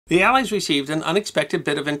The Allies received an unexpected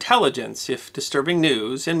bit of intelligence, if disturbing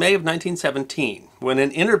news, in May of 1917, when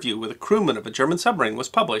an interview with a crewman of a German submarine was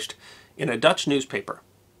published in a Dutch newspaper.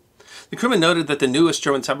 The crewman noted that the newest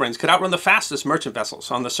German submarines could outrun the fastest merchant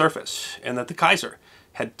vessels on the surface, and that the Kaiser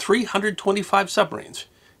had 325 submarines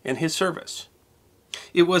in his service.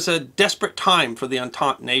 It was a desperate time for the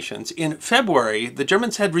Entente nations. In February, the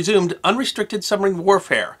Germans had resumed unrestricted submarine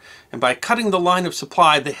warfare, and by cutting the line of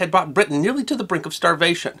supply, they had brought Britain nearly to the brink of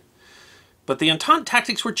starvation. But the Entente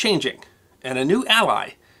tactics were changing, and a new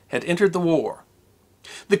ally had entered the war.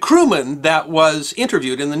 The crewman that was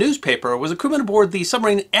interviewed in the newspaper was a crewman aboard the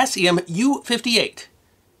submarine SEM U-58,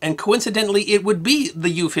 and coincidentally, it would be the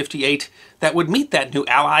U-58 that would meet that new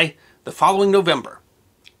ally the following November.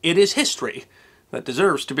 It is history that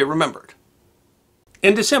deserves to be remembered.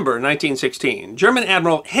 In December 1916, German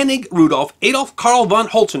Admiral Henning Rudolf Adolf Karl von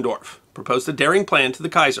Holzendorff proposed a daring plan to the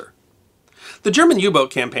Kaiser. The German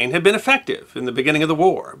U-boat campaign had been effective in the beginning of the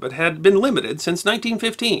war, but had been limited since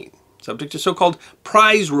 1915, subject to so-called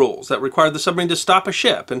prize rules that required the submarine to stop a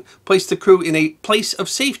ship and place the crew in a place of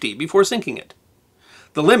safety before sinking it.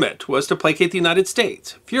 The limit was to placate the United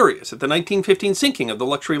States, furious at the 1915 sinking of the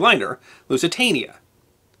luxury liner Lusitania.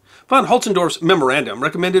 Von Holzendorff's memorandum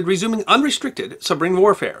recommended resuming unrestricted submarine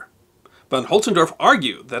warfare. Von Holzendorff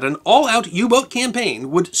argued that an all-out U-boat campaign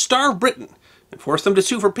would starve Britain and force them to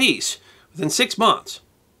sue for peace within 6 months.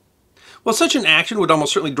 While such an action would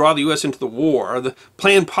almost certainly draw the U.S. into the war, the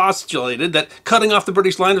plan postulated that cutting off the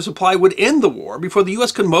British line of supply would end the war before the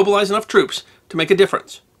U.S. could mobilize enough troops to make a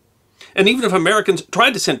difference. And even if Americans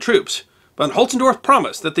tried to send troops, von Holzendorff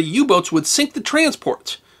promised that the U-boats would sink the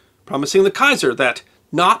transports, promising the Kaiser that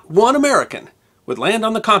not one American would land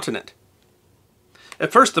on the continent.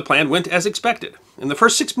 At first, the plan went as expected. In the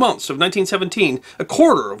first 6 months of 1917, a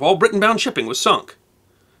quarter of all Britain-bound shipping was sunk.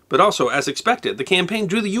 But also, as expected, the campaign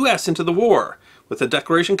drew the U.S. into the war, with the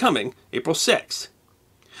declaration coming April 6th.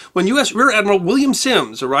 When U.S. Rear Admiral William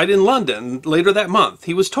Sims arrived in London later that month,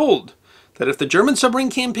 he was told that if the German submarine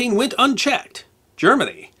campaign went unchecked,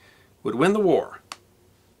 Germany would win the war.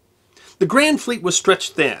 The Grand Fleet was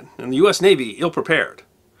stretched thin, and the U.S. Navy ill-prepared.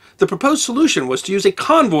 The proposed solution was to use a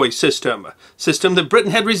convoy system, a system that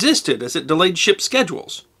Britain had resisted as it delayed ship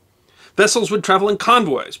schedules. Vessels would travel in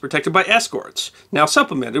convoys, protected by escorts, now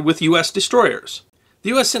supplemented with U.S. destroyers. The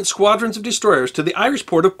U.S. sent squadrons of destroyers to the Irish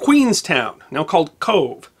port of Queenstown, now called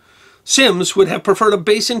Cove. Sims would have preferred a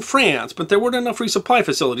base in France, but there weren't enough resupply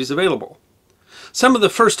facilities available. Some of the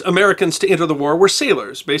first Americans to enter the war were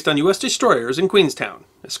sailors based on U.S. destroyers in Queenstown,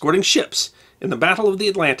 escorting ships in the Battle of the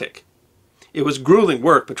Atlantic. It was grueling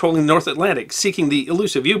work patrolling the North Atlantic, seeking the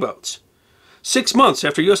elusive U-boats. 6 months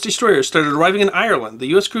after U.S. destroyers started arriving in Ireland, the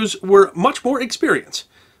U.S. crews were much more experienced,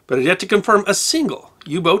 but had yet to confirm a single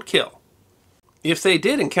U-boat kill. If they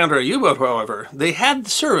did encounter a U-boat, however, they had the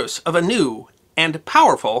service of a new and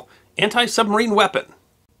powerful anti-submarine weapon.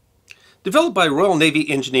 Developed by Royal Navy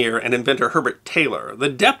engineer and inventor Herbert Taylor, the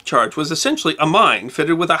depth charge was essentially a mine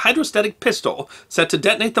fitted with a hydrostatic pistol set to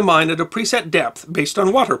detonate the mine at a preset depth based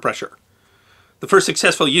on water pressure. The first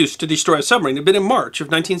successful use to destroy a submarine had been in March of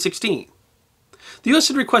 1916. The U.S.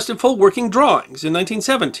 had requested full working drawings in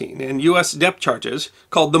 1917, and U.S. depth charges,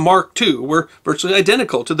 called the Mark II, were virtually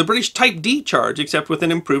identical to the British Type D charge except with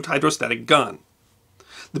an improved hydrostatic gun.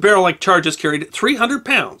 The barrel-like charges carried 300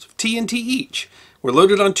 pounds of TNT each, were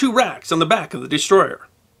loaded on 2 racks on the back of the destroyer.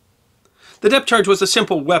 The depth charge was a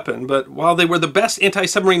simple weapon, but while they were the best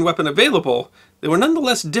anti-submarine weapon available, they were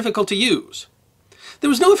nonetheless difficult to use. There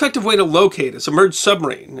was no effective way to locate a submerged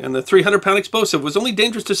submarine, and the 300-pound explosive was only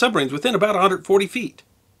dangerous to submarines within about 140 feet.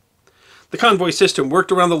 The convoy system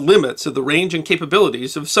worked around the limits of the range and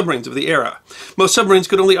capabilities of submarines of the era. Most submarines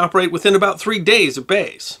could only operate within about 3 days of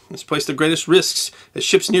base. This placed the greatest risks as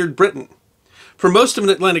ships neared Britain. For most of an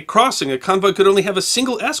Atlantic crossing, a convoy could only have a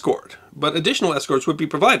single escort, but additional escorts would be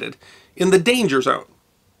provided in the danger zone.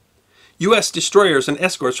 U.S. destroyers and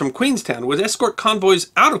escorts from Queenstown would escort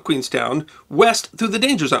convoys out of Queenstown west through the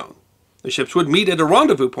danger zone. The ships would meet at a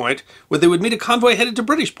rendezvous point where they would meet a convoy headed to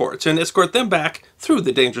British ports and escort them back through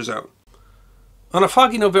the danger zone. On a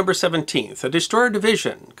foggy November 17th, a destroyer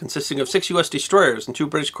division, consisting of 6 U.S. destroyers and 2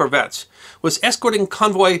 British corvettes, was escorting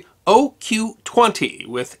convoy OQ-20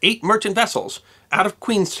 with 8 merchant vessels out of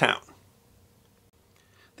Queenstown.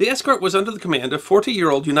 The escort was under the command of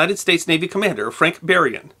 40-year-old United States Navy Commander Frank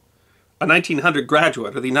Berrien. A 1900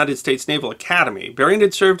 graduate of the United States Naval Academy, Berrien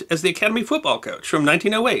had served as the Academy football coach from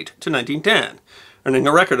 1908 to 1910, earning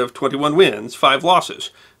a record of 21 wins, 5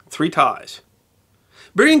 losses, and 3 ties.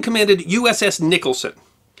 Berrien commanded USS Nicholson.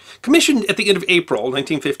 Commissioned at the end of April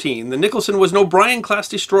 1915, the Nicholson was an O'Brien-class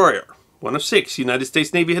destroyer. one of 6 the United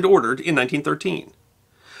States Navy had ordered in 1913.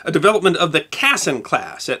 A development of the Cassin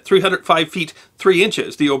class at 305 feet 3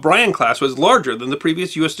 inches, the O'Brien class was larger than the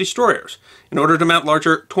previous U.S. destroyers in order to mount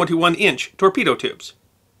larger 21-inch torpedo tubes.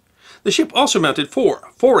 The ship also mounted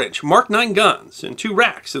 4 4-inch Mark 9 guns and 2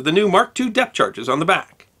 racks of the new Mark II depth charges on the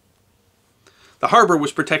back. The harbor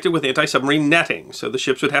was protected with anti-submarine netting, so the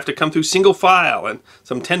ships would have to come through single file and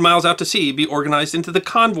some 10 miles out to sea be organized into the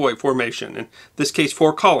convoy formation, in this case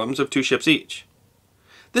 4 columns of 2 ships each.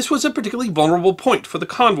 This was a particularly vulnerable point for the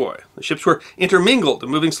convoy. The ships were intermingled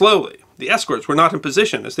and moving slowly. The escorts were not in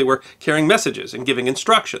position as they were carrying messages and giving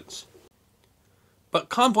instructions. But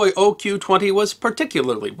convoy OQ-20 was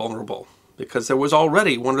particularly vulnerable because there was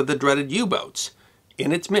already one of the dreaded U-boats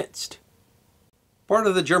in its midst. Part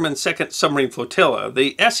of the German 2nd Submarine Flotilla,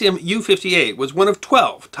 the SM U-58 was one of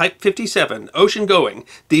 12 Type 57 ocean-going,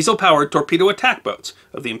 diesel-powered torpedo attack boats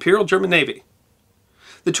of the Imperial German Navy.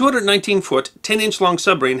 The 219-foot, 10-inch long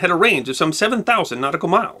submarine had a range of some 7,000 nautical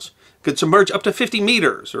miles, could submerge up to 50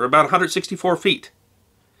 meters, or about 164 feet.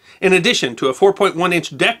 In addition to a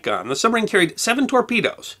 4.1-inch deck gun, the submarine carried 7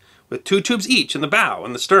 torpedoes, with 2 tubes each in the bow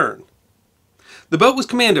and the stern. The boat was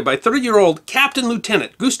commanded by 30-year-old Captain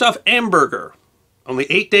Lieutenant Gustav Amberger, only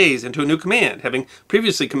 8 days into a new command, having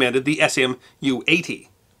previously commanded the SM U-80.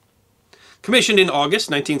 Commissioned in August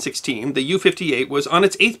 1916, the U-58 was on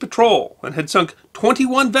its 8th patrol and had sunk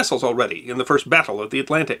 21 vessels already in the First Battle of the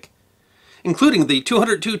Atlantic, including the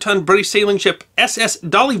 202-ton British sailing ship SS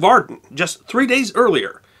Dolly Varden just 3 days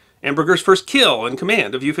earlier, Amberger's first kill in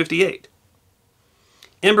command of U-58.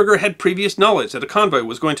 Amberger had previous knowledge that a convoy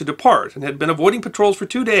was going to depart and had been avoiding patrols for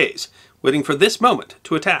 2 days, waiting for this moment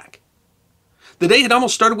to attack. The day had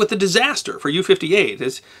almost started with a disaster for U-58.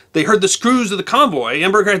 As they heard the screws of the convoy,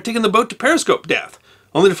 Amberger had taken the boat to periscope death,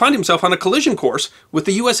 only to find himself on a collision course with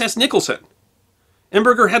the USS Nicholson.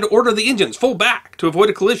 Amberger had to order the engines full back to avoid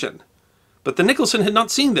a collision, but the Nicholson had not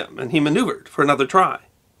seen them, and he maneuvered for another try.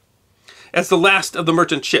 As the last of the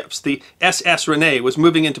merchant ships, the SS Renee, was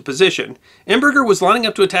moving into position, Amberger was lining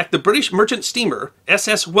up to attack the British merchant steamer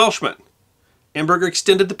SS Welshman. Amberger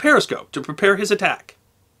extended the periscope to prepare his attack.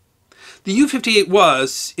 The U-58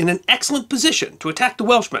 was in an excellent position to attack the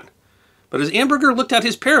Welshman, but as Amberger looked out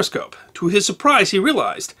his periscope, to his surprise he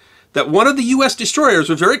realized that one of the U.S. destroyers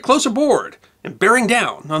was very close aboard and bearing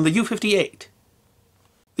down on the U-58.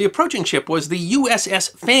 The approaching ship was the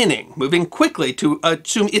USS Fanning, moving quickly to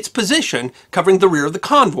assume its position covering the rear of the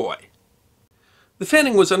convoy. The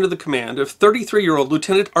Fanning was under the command of 33-year-old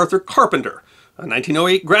Lieutenant Arthur Carpenter, a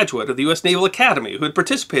 1908 graduate of the U.S. Naval Academy who had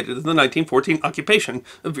participated in the 1914 occupation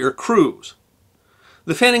of Vera Cruz.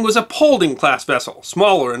 The Fanning was a Paulding-class vessel,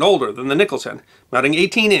 smaller and older than the Nicholson, mounting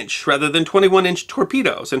 18-inch rather than 21-inch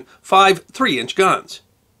torpedoes and 5 3-inch guns.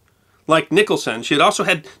 Like Nicholson, she had also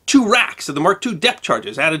had 2 racks of the Mark II depth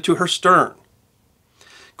charges added to her stern.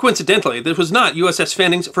 Coincidentally, this was not USS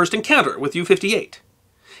Fanning's first encounter with U-58.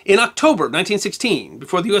 In October 1916,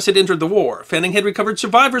 before the U.S. had entered the war, Fanning had recovered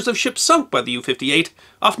survivors of ships sunk by the U-58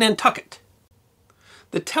 off Nantucket.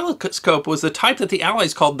 The telescope was the type that the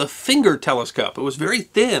Allies called the finger telescope. It was very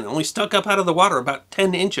thin, only stuck up out of the water about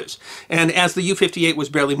 10 inches. And as the U-58 was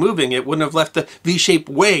barely moving, it wouldn't have left the V-shaped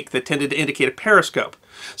wake that tended to indicate a periscope.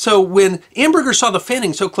 So when Amberger saw the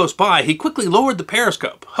Fanning so close by, he quickly lowered the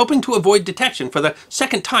periscope, hoping to avoid detection for the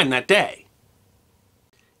second time that day.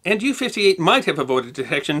 And U-58 might have avoided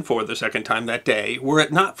detection for the second time that day, were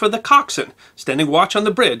it not for the coxswain standing watch on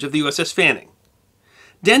the bridge of the USS Fanning.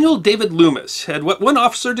 Daniel David Loomis had what one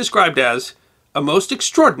officer described as a most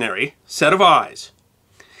extraordinary set of eyes.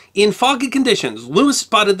 In foggy conditions, Loomis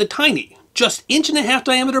spotted the tiny, just 1.5-inch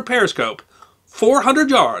diameter periscope 400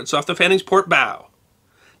 yards off the Fanning's port bow.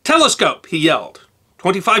 "Telescope!" he yelled.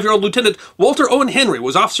 25-year-old Lieutenant Walter Owen Henry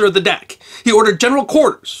was officer of the deck. He ordered general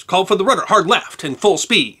quarters, called for the rudder hard left and full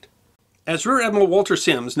speed. As Rear Admiral Walter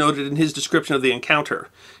Sims noted in his description of the encounter,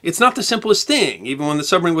 it's not the simplest thing, even when the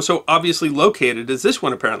submarine was so obviously located as this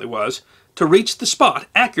one apparently was, to reach the spot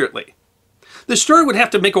accurately. The destroyer would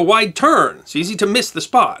have to make a wide turn. It's easy to miss the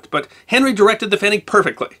spot, but Henry directed the Fanning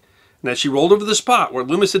perfectly. And as she rolled over the spot where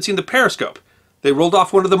Loomis had seen the periscope, they rolled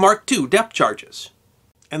off one of the Mark II depth charges.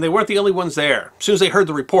 And they weren't the only ones there. As soon as they heard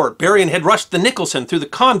the report, Berrien had rushed the Nicholson through the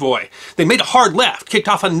convoy. They made a hard left, kicked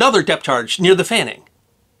off another depth charge near the Fanning.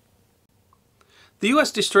 The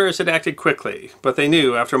U.S. destroyers had acted quickly, but they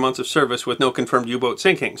knew, after months of service with no confirmed U-boat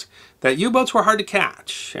sinkings, that U-boats were hard to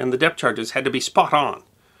catch, and the depth charges had to be spot on.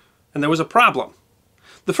 And there was a problem.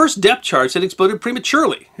 The first depth charge had exploded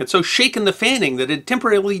prematurely, had so shaken the Fanning that it had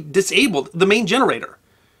temporarily disabled the main generator.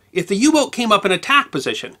 If the U-boat came up in attack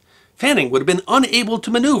position, Fanning would have been unable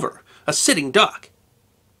to maneuver, a sitting duck.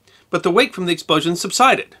 But the wake from the explosion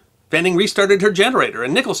subsided. Fanning restarted her generator,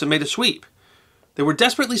 and Nicholson made a sweep. They were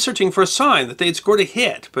desperately searching for a sign that they had scored a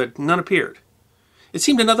hit, but none appeared. It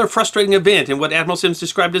seemed another frustrating event in what Admiral Sims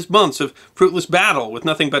described as months of fruitless battle, with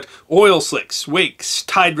nothing but oil slicks, wakes,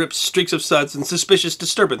 tide rips, streaks of suds, and suspicious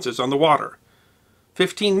disturbances on the water.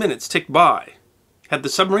 15 minutes ticked by. Had the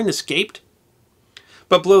submarine escaped?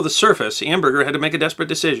 But below the surface, Amberger had to make a desperate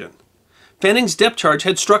decision. Fanning's depth charge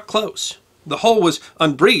had struck close. The hull was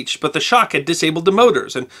unbreached, but the shock had disabled the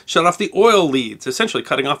motors and shut off the oil leads, essentially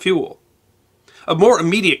cutting off fuel. Of more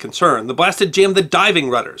immediate concern, the blast had jammed the diving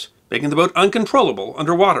rudders, making the boat uncontrollable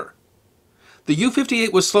underwater. The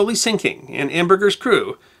U-58 was slowly sinking, and Amberger's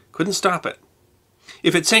crew couldn't stop it.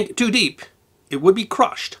 If it sank too deep, it would be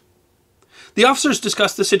crushed. The officers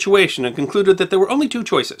discussed the situation and concluded that there were only two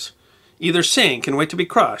choices: either sink and wait to be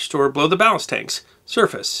crushed, or blow the ballast tanks,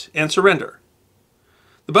 surface, and surrender.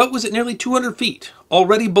 The boat was at nearly 200 feet,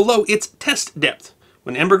 already below its test depth,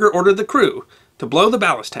 when Amberger ordered the crew to blow the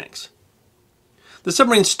ballast tanks. The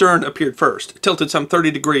submarine's stern appeared first, tilted some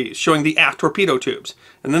 30 degrees, showing the aft torpedo tubes,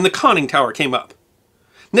 and then the conning tower came up.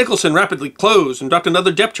 Nicholson rapidly closed and dropped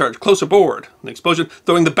another depth charge close aboard, the explosion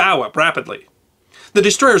throwing the bow up rapidly. The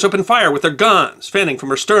destroyers opened fire with their guns, Fanning from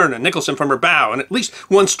her stern and Nicholson from her bow, and at least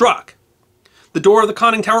one struck. The door of the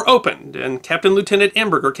conning tower opened, and Captain Lieutenant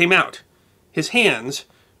Amberger came out, his hands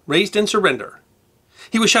raised in surrender.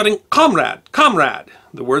 He was shouting, "Comrade! Comrade!"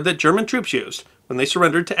 the word that German troops used when they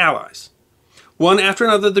surrendered to Allies. One after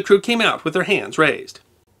another, the crew came out with their hands raised.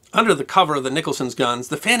 Under the cover of the Nicholson's guns,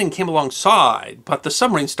 the Fanning came alongside, but the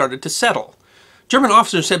submarine started to settle. German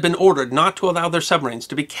officers had been ordered not to allow their submarines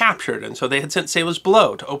to be captured, and so they had sent sailors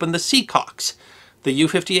below to open the sea cocks. The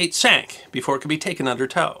U-58 sank before it could be taken under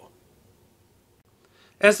tow.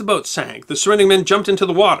 As the boat sank, the surrendering men jumped into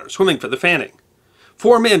the water, swimming for the Fanning.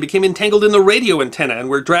 4 men became entangled in the radio antenna and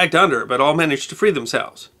were dragged under, but all managed to free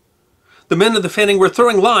themselves. The men of the Fanning were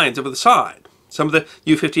throwing lines over the side. Some of the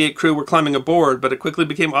U-58 crew were climbing aboard, but it quickly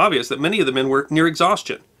became obvious that many of the men were near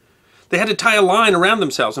exhaustion. They had to tie a line around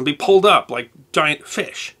themselves and be pulled up like giant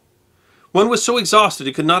fish. One was so exhausted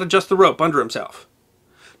he could not adjust the rope under himself.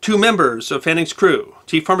 2 members of Fanning's crew,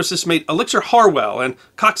 Chief Pharmacist Mate Elixir Harwell and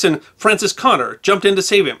Coxswain Francis Connor, jumped in to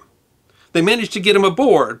save him. They managed to get him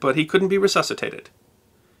aboard, but he couldn't be resuscitated.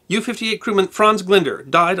 U-58 crewman Franz Glinder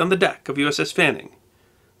died on the deck of USS Fanning,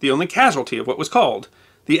 the only casualty of what was called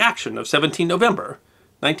the action of 17 November,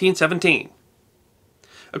 1917.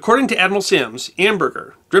 According to Admiral Sims,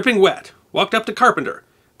 Amberger, dripping wet, walked up to Carpenter,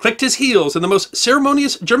 clicked his heels in the most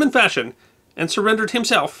ceremonious German fashion, and surrendered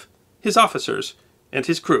himself, his officers, and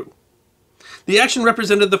his crew. The action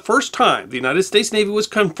represented the first time the United States Navy was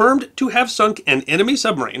confirmed to have sunk an enemy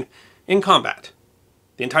submarine in combat.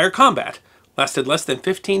 The entire combat lasted less than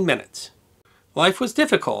 15 minutes. Life was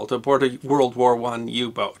difficult aboard a World War I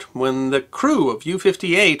U-boat. When the crew of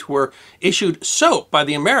U-58 were issued soap by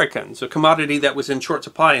the Americans, a commodity that was in short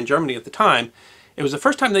supply in Germany at the time, it was the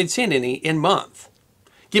first time they'd seen any in months.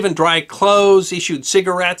 Given dry clothes, issued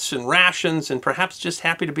cigarettes and rations, and perhaps just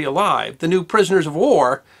happy to be alive, the new prisoners of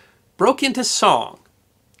war broke into song.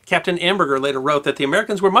 Captain Amberger later wrote that the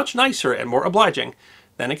Americans were much nicer and more obliging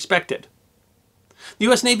than expected. The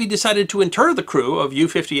U.S. Navy decided to inter the crew of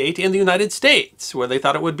U-58 in the United States, where they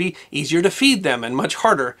thought it would be easier to feed them and much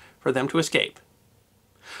harder for them to escape.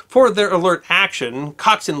 For their alert action,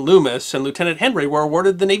 Coxswain Loomis and Lieutenant Henry were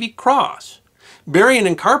awarded the Navy Cross. Berrien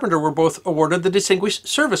and Carpenter were both awarded the Distinguished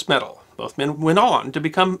Service Medal. Both men went on to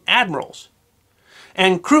become admirals.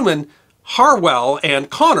 And crewmen Harwell and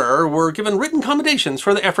Connor were given written commendations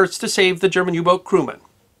for their efforts to save the German U-boat crewman.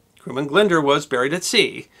 Crewman Glinder was buried at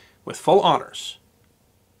sea with full honors.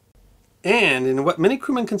 And in what many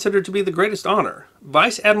crewmen considered to be the greatest honor,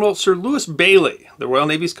 Vice Admiral Sir Lewis Bailey, the Royal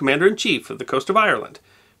Navy's Commander-in-Chief of the coast of Ireland,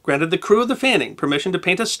 granted the crew of the Fanning permission to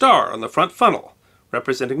paint a star on the front funnel,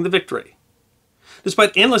 representing the victory.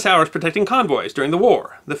 Despite endless hours protecting convoys during the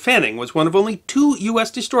war, the Fanning was one of only 2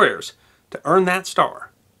 U.S. destroyers to earn that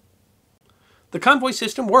star. The convoy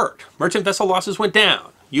system worked. Merchant vessel losses went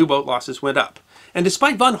down, U-boat losses went up. And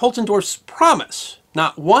despite von Holzendorf's promise,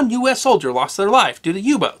 not one U.S. soldier lost their life due to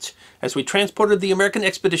U-boats, as we transported the American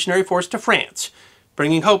Expeditionary Force to France,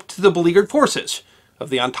 bringing hope to the beleaguered forces of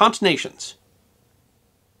the Entente nations.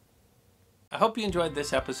 I hope you enjoyed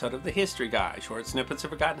this episode of The History Guy, short snippets of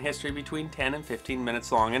forgotten history between 10 and 15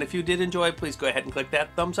 minutes long. And if you did enjoy, please go ahead and click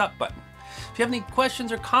that thumbs up button. If you have any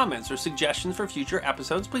questions or comments or suggestions for future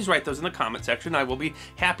episodes, please write those in the comment section. I will be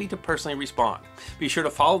happy to personally respond. Be sure to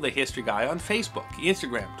follow The History Guy on Facebook,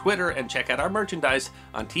 Instagram, Twitter, and check out our merchandise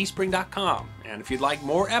on teespring.com. And if you'd like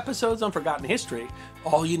more episodes on forgotten history,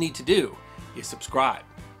 all you need to do is subscribe.